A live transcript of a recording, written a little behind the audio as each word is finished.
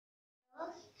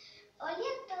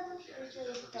eso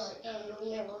es todo en un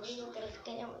nuevo video que les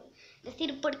queremos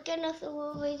decir por qué no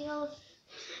subo videos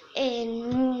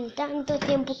en tanto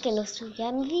tiempo que no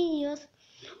subían videos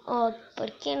o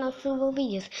por qué no subo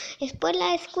videos. Es por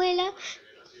la escuela,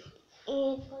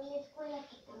 que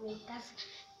también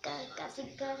casi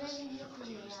cada día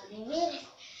me da deberes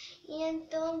y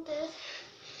entonces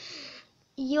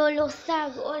yo los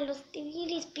hago, los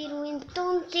deberes, pero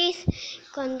entonces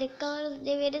cuando acabo los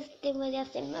deberes debo de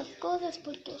hacer más cosas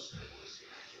porque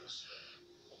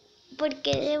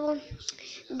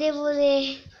debo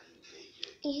de...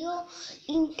 Yo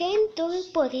intento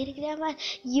poder grabar,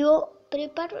 yo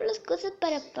preparo las cosas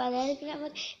para poder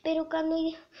grabar, pero cuando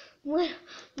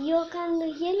cuando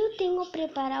ya lo tengo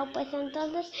preparado, pues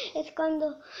entonces es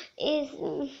cuando es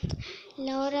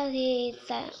la hora de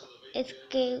es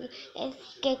que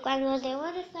cuando debo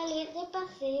de salir de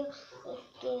paseo, es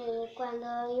que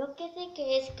cuando yo qué sé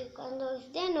que es que cuando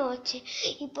es de noche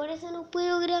y por eso no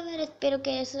puedo grabar. Espero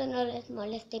que eso no les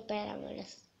moleste para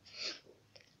molestar.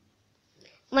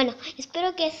 Bueno,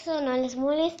 espero que eso no les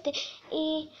moleste.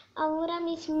 Y ahora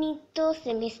mismito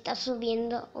se me está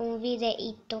subiendo un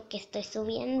videíto que estoy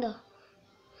subiendo.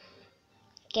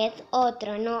 Que es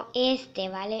otro, no este,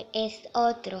 ¿vale? Es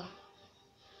otro.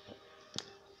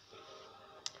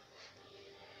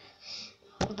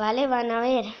 Vale,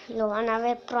 lo van a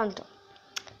ver pronto.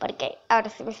 Porque ahora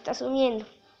se me está subiendo.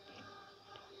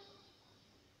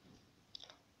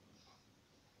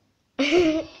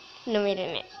 No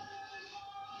miren.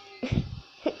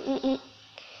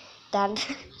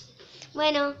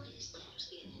 Bueno,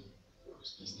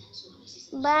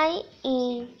 bye.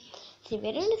 Y si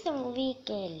vieron esa movie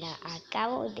que la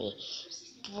acabo de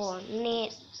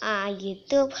poner a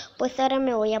YouTube, pues ahora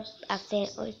me voy a hacer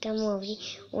otra movie,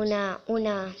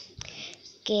 una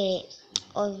que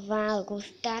os va a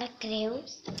gustar, creo,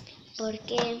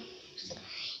 porque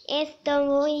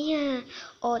esto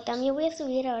también voy a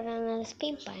subir ahora en el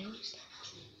Spain Paint.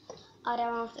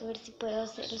 Ahora vamos a ver si puedo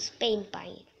hacer Spain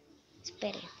Paint.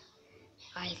 Esperen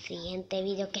al siguiente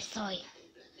video que soy.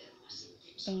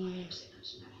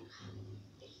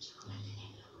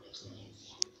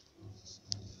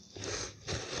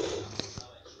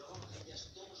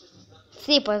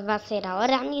 Sí, pues va a ser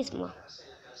ahora mismo.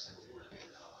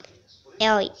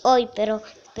 Hoy, pero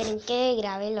esperen que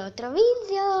grabe el otro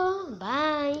video.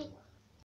 Bye.